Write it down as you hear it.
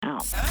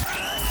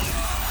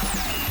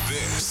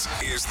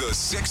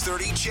Here's the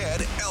 6:30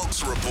 CHED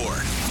Elks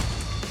Report.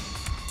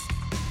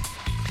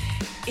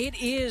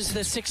 It is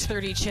the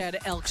 6:30 CHED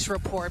Elks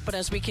Report, but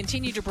as we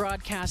continue to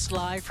broadcast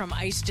live from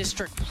Ice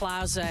District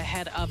Plaza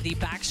ahead of the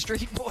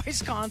Backstreet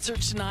Boys concert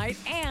tonight,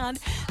 and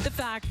the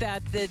fact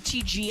that the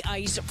TG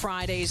Ice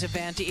Fridays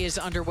event is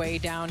underway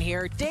down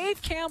here.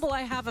 Dave Campbell,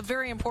 I have a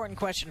very important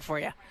question for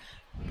you.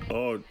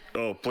 Oh,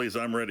 please,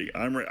 I'm ready.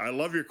 I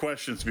love your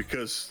questions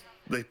because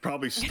they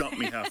probably stump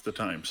me half the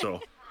time,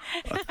 so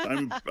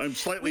I'm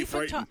slightly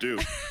frightened too.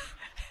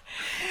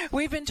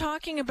 We've been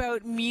talking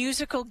about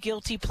musical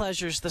guilty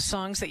pleasures, the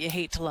songs that you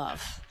hate to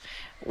love.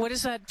 What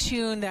is that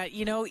tune that,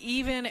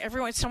 even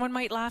someone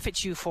might laugh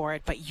at you for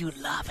it, but you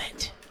love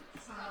it?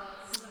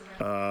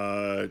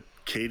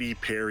 Katy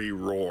Perry,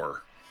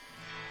 Roar.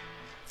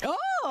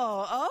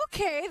 Oh,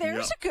 okay.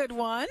 There's a good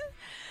one.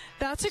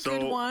 That's a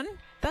good one.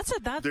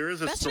 There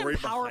is a story an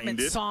empowerment behind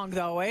it. Song,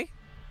 though, eh?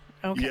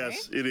 Okay.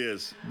 Yes, it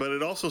is. But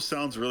it also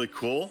sounds really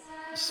cool.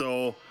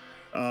 So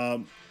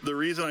the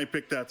reason I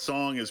picked that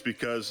song is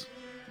because,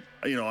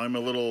 I'm a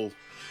little,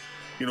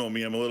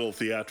 me, I'm a little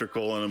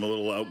theatrical and I'm a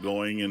little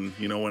outgoing and,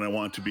 when I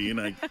want to be,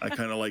 and I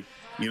kind of like,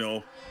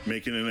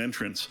 making an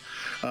entrance.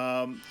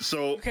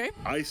 Okay.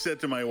 I said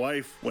to my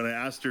wife when I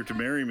asked her to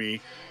marry me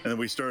and then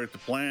we started to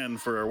plan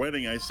for our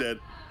wedding, I said,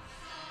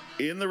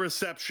 in the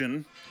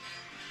reception,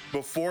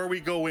 before we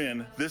go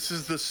in, this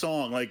is the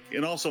song.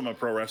 And also I'm a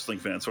pro wrestling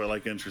fan, so I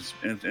like entrance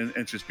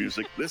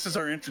music. This is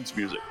our entrance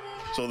music.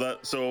 So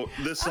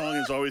this song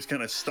is always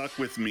kind of stuck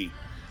with me.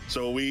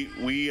 So we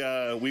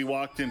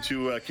walked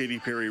into Katy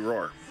Perry,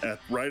 Roar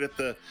right at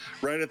the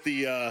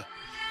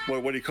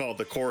what do you call it,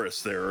 the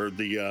chorus there, or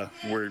the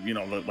where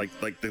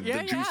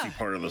the juicy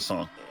part of the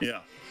song. Yeah.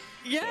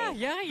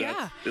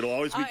 It'll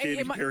always be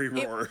Katy Perry,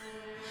 Roar.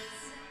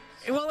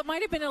 Well, it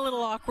might have been a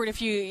little awkward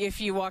if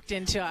you walked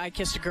into I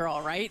Kissed a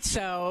Girl, right?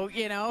 So,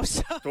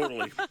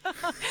 Totally.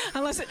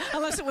 unless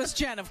it was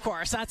Jen, of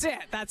course. That's it.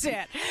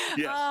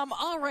 Yes.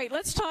 All right,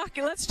 let's talk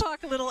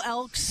a little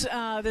Elks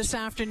this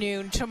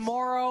afternoon.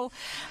 Tomorrow,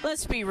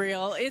 let's be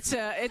real, it's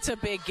a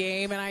big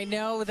game, and I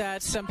know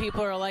that some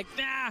people are like,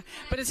 nah,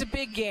 but it's a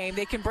big game.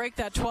 They can break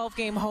that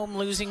 12-game home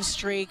losing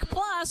streak,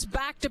 plus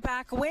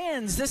back-to-back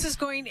wins. This is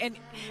going, and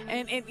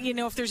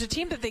if there's a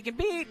team that they can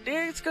beat,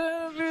 it's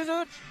going to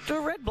be the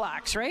Red Blacks.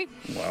 Right?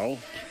 Well,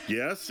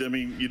 yes. I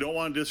mean, you don't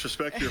want to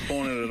disrespect your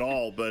opponent at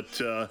all,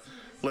 but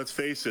let's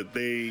face it,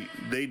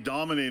 they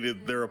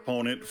dominated their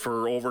opponent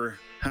for over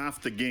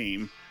half the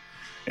game.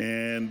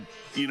 And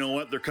you know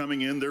what? They're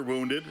coming in, they're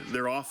wounded.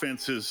 Their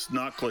offense is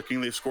not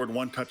clicking. They've scored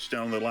one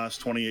touchdown in the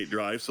last 28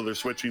 drives, so they're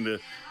switching to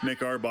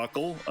Nick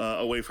Arbuckle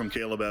away from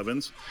Caleb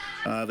Evans.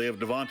 They have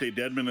Devontae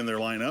Dedmon in their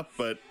lineup,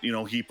 but,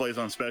 he plays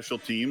on special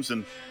teams.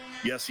 And,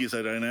 yes, he's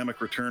a dynamic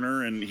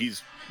returner, and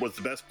was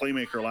the best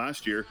playmaker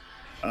last year.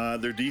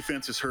 Their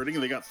defense is hurting,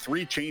 and they got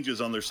 3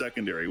 changes on their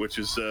secondary, which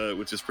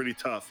is pretty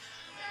tough.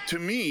 To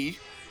me,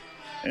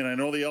 and I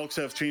know the Elks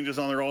have changes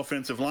on their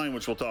offensive line,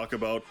 which we'll talk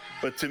about,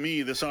 but to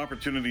me, this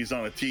opportunity is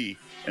on a tee,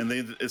 and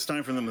it's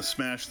time for them to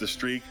smash the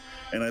streak,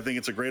 and I think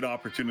it's a great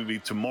opportunity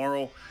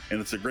tomorrow,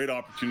 and it's a great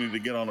opportunity to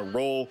get on a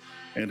roll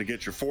and to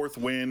get your 4th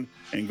win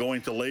and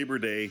going to Labor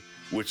Day,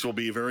 which will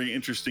be a very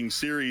interesting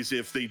series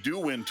if they do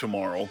win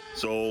tomorrow.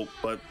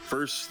 But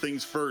first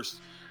things first,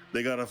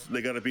 They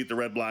gotta beat the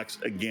Red Blacks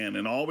again.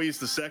 And always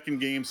the second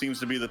game seems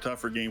to be the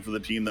tougher game for the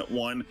team that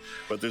won,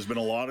 but there's been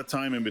a lot of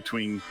time in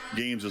between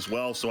games as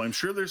well. So I'm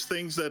sure there's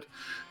things that,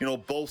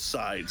 both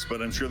sides,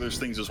 but I'm sure there's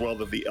things as well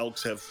that the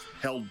Elks have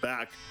held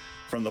back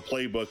from the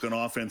playbook on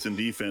offense and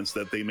defense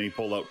that they may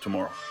pull out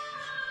tomorrow.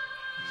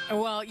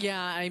 Well,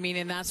 yeah, I mean,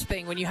 and that's the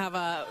thing when you have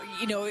a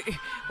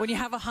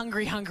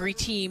hungry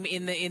team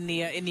in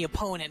the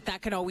opponent,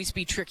 that can always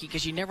be tricky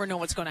because you never know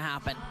what's going to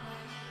happen.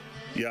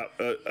 Yeah,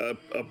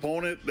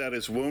 opponent that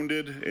is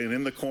wounded and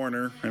in the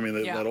corner. I mean,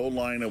 that old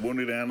line, a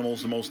wounded animal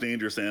is the most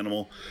dangerous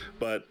animal.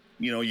 But,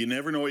 you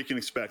never know what you can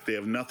expect. They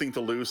have nothing to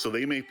lose, so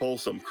they may pull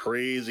some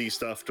crazy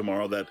stuff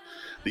tomorrow that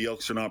the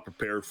Elks are not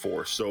prepared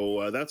for.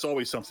 So that's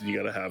always something you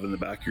got to have in the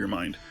back of your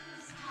mind.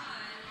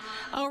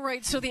 All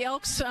right, so the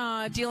Elks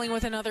dealing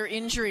with another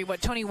injury.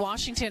 Tony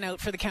Washington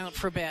out for the count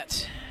for a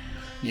bit.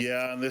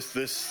 Yeah, and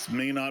this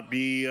may not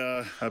be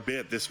a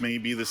bit. This may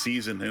be the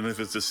season. And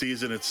if it's the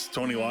season, it's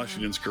Tony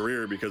Washington's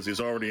career because he's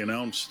already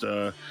announced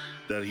that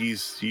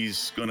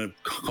he's going to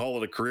call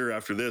it a career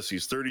after this.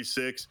 He's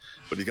 36,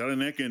 but he got a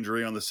neck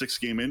injury on the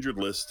 6-game injured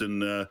list.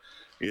 And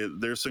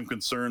there's some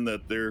concern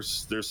that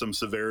there's some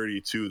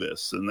severity to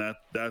this. And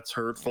that's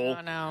hurtful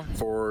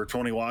for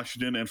Tony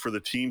Washington and for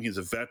the team. He's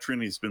a veteran.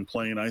 He's been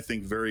playing, I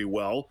think, very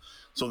well.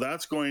 So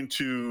that's going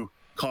to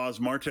cause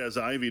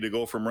Martez Ivy to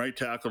go from right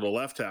tackle to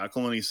left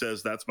tackle, and he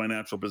says that's my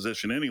natural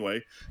position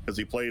anyway because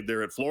he played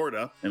there at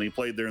Florida and he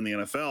played there in the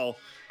NFL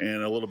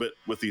and a little bit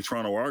with the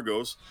Toronto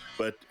Argos.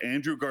 But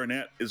Andrew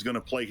Garnett is going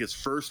to play his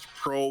first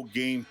pro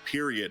game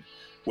period,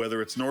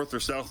 whether it's north or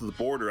south of the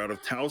border, out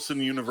of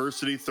Towson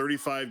University,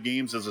 35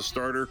 games as a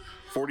starter,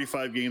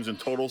 45 games in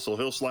total, so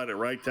he'll slide at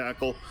right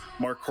tackle.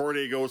 Mark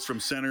Corday goes from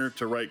center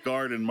to right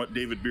guard, and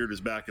David Beard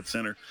is back at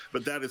center.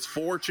 But that is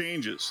 4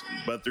 changes.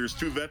 But there's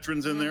 2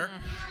 veterans in there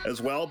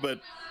as well. But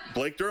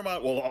Blake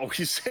Dermott will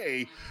always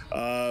say,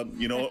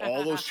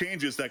 all those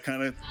changes that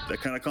kind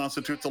of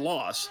constitutes a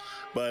loss.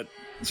 But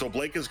so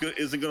Blake isn't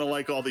going to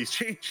like all these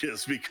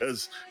changes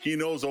because he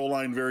knows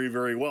O-line very,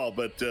 very well.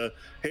 But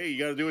hey, you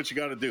got to do what you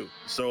got to do.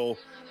 So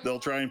they'll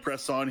try and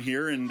press on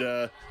here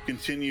and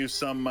continue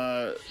some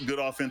good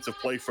offensive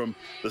play from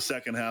the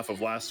second half of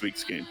last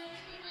week's game.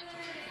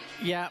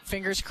 Yeah,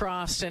 fingers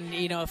crossed. And,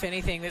 if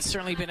anything, it's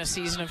certainly been a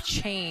season of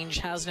change,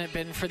 hasn't it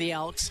been, for the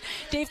Elks?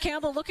 Dave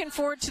Campbell, looking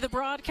forward to the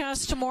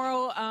broadcast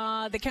tomorrow.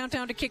 The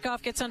countdown to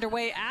kickoff gets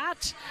underway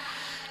at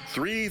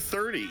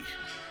 3:30.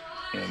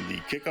 And the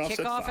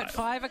kickoff at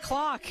 5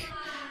 o'clock.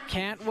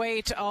 Can't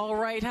wait. All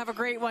right, have a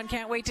great one.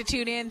 Can't wait to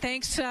tune in.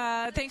 Thanks,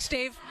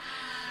 Dave.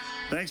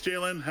 Thanks,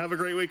 Jalen. Have a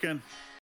great weekend.